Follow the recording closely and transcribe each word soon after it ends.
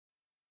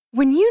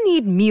When you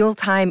need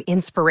mealtime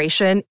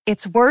inspiration,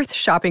 it's worth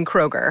shopping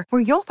Kroger,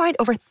 where you'll find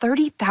over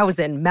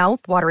 30,000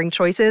 mouth-watering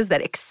choices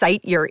that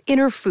excite your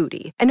inner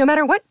foodie. And no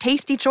matter what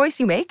tasty choice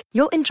you make,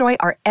 you'll enjoy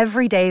our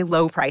everyday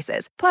low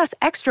prices, plus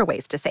extra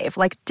ways to save,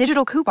 like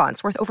digital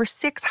coupons worth over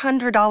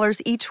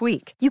 $600 each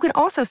week. You can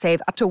also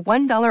save up to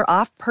 $1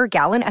 off per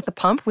gallon at the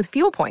pump with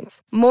fuel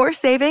points. More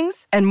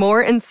savings and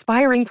more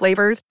inspiring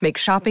flavors make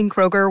shopping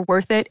Kroger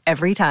worth it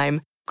every time.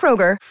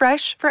 Kroger,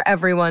 fresh for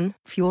everyone.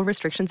 Fuel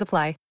restrictions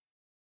apply.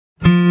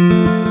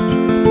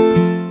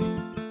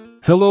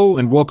 Hello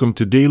and welcome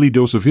to Daily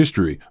Dose of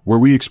History, where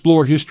we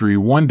explore history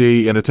one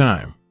day at a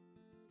time.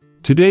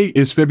 Today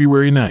is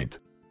February 9th.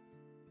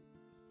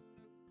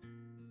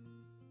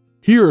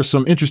 Here are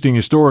some interesting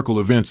historical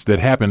events that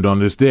happened on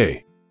this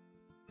day.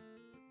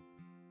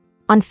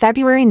 On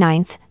February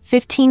 9th,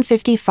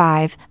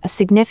 1555, a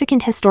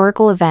significant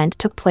historical event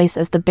took place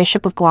as the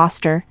Bishop of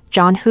Gloucester,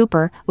 John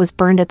Hooper, was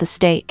burned at the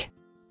stake.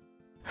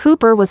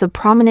 Hooper was a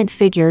prominent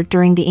figure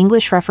during the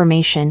English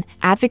Reformation,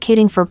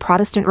 advocating for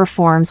Protestant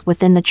reforms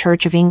within the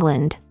Church of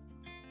England.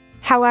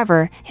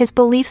 However, his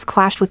beliefs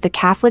clashed with the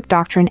Catholic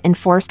doctrine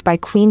enforced by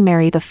Queen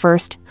Mary I.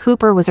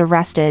 Hooper was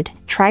arrested,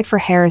 tried for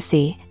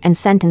heresy, and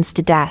sentenced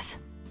to death.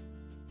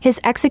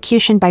 His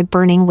execution by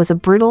burning was a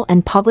brutal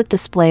and public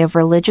display of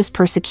religious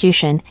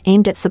persecution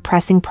aimed at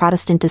suppressing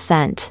Protestant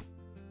dissent.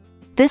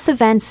 This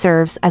event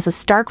serves as a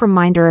stark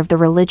reminder of the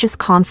religious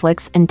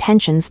conflicts and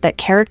tensions that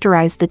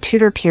characterized the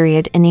Tudor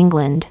period in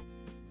England.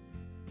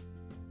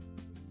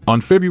 On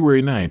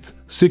February 9th,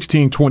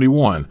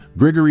 1621,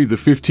 Gregory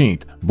XV,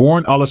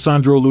 born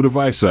Alessandro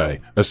Ludovisi,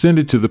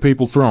 ascended to the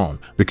papal throne,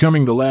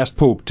 becoming the last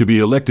pope to be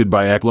elected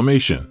by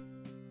acclamation.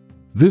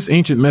 This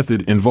ancient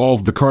method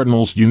involved the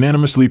cardinals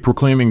unanimously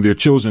proclaiming their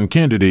chosen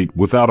candidate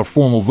without a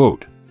formal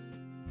vote.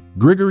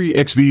 Gregory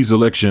XV's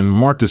election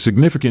marked a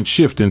significant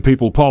shift in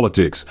papal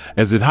politics,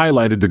 as it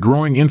highlighted the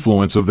growing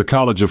influence of the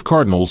College of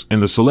Cardinals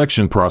in the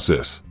selection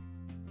process.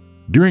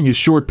 During his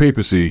short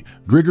papacy,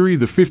 Gregory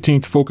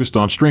XV focused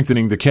on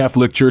strengthening the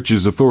Catholic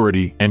Church's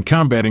authority and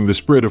combating the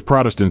spread of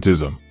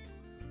Protestantism.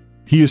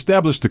 He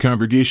established the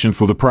Congregation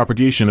for the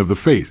Propagation of the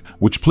Faith,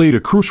 which played a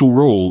crucial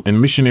role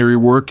in missionary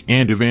work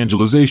and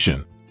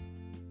evangelization.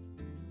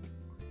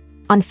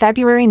 On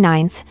February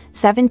 9,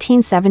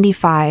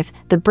 1775,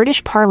 the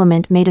British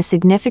Parliament made a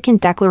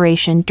significant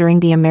declaration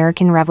during the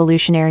American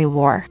Revolutionary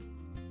War.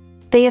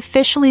 They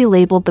officially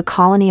labeled the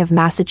colony of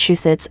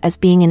Massachusetts as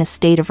being in a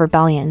state of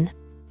rebellion.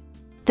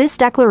 This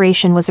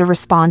declaration was a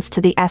response to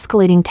the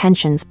escalating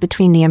tensions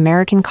between the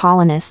American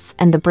colonists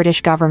and the British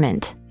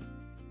government.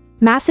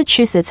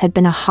 Massachusetts had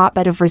been a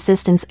hotbed of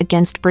resistance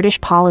against British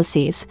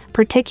policies,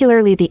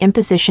 particularly the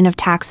imposition of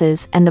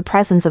taxes and the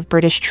presence of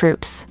British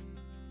troops.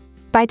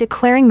 By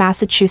declaring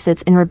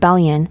Massachusetts in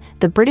rebellion,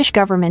 the British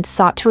government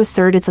sought to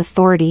assert its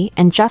authority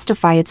and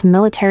justify its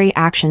military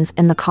actions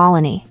in the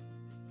colony.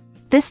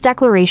 This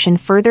declaration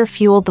further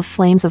fueled the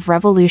flames of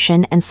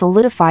revolution and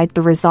solidified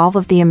the resolve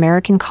of the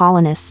American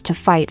colonists to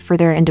fight for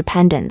their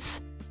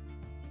independence.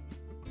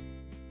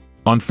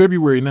 On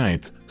February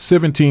 9th,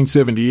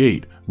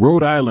 1778,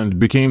 Rhode Island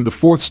became the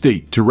fourth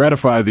state to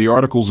ratify the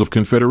Articles of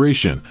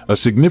Confederation, a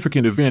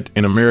significant event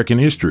in American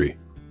history.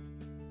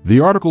 The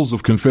Articles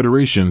of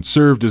Confederation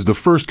served as the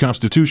first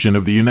Constitution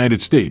of the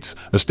United States,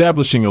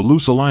 establishing a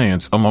loose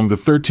alliance among the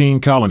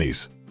 13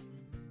 colonies.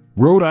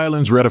 Rhode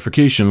Island's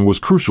ratification was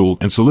crucial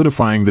in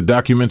solidifying the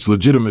document's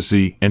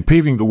legitimacy and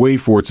paving the way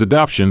for its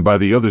adoption by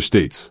the other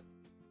states.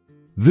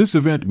 This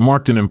event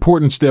marked an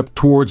important step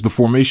towards the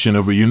formation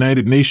of a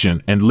united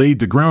nation and laid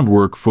the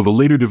groundwork for the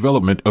later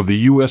development of the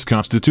U.S.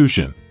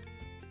 Constitution.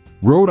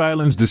 Rhode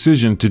Island's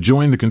decision to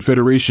join the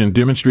Confederation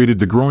demonstrated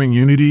the growing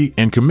unity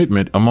and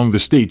commitment among the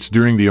states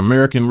during the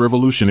American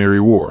Revolutionary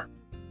War.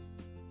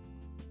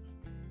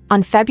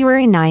 On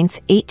February 9,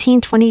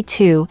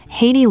 1822,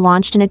 Haiti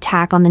launched an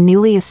attack on the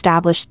newly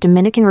established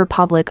Dominican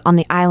Republic on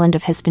the island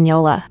of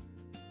Hispaniola.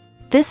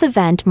 This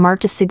event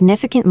marked a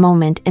significant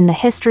moment in the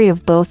history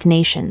of both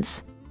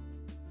nations.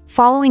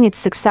 Following its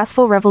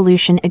successful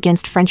revolution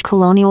against French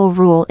colonial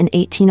rule in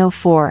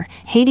 1804,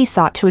 Haiti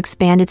sought to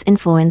expand its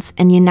influence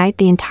and unite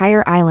the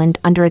entire island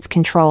under its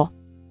control.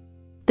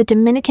 The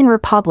Dominican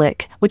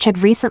Republic, which had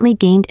recently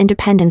gained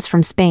independence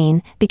from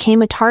Spain,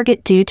 became a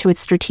target due to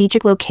its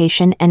strategic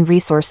location and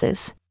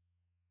resources.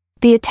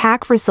 The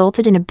attack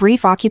resulted in a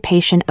brief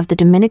occupation of the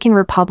Dominican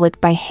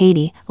Republic by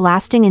Haiti,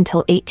 lasting until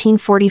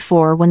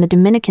 1844 when the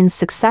Dominicans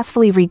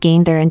successfully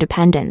regained their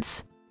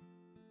independence.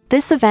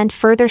 This event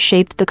further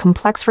shaped the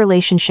complex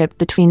relationship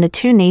between the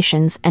two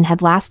nations and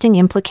had lasting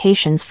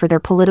implications for their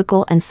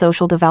political and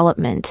social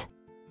development.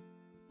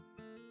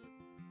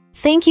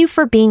 Thank you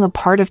for being a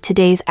part of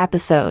today's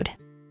episode.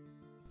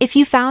 If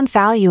you found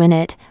value in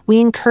it, we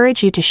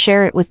encourage you to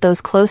share it with those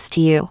close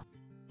to you.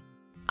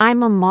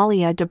 I'm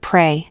Amalia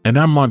Dupre. And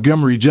I'm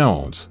Montgomery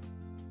Jones.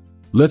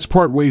 Let's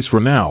part ways for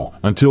now,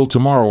 until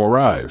tomorrow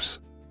arrives.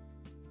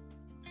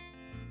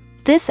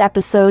 This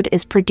episode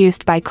is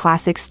produced by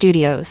Classic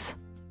Studios.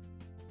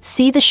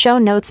 See the show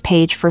notes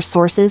page for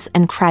sources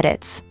and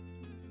credits.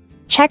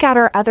 Check out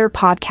our other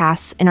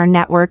podcasts in our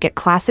network at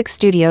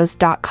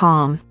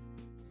classicstudios.com.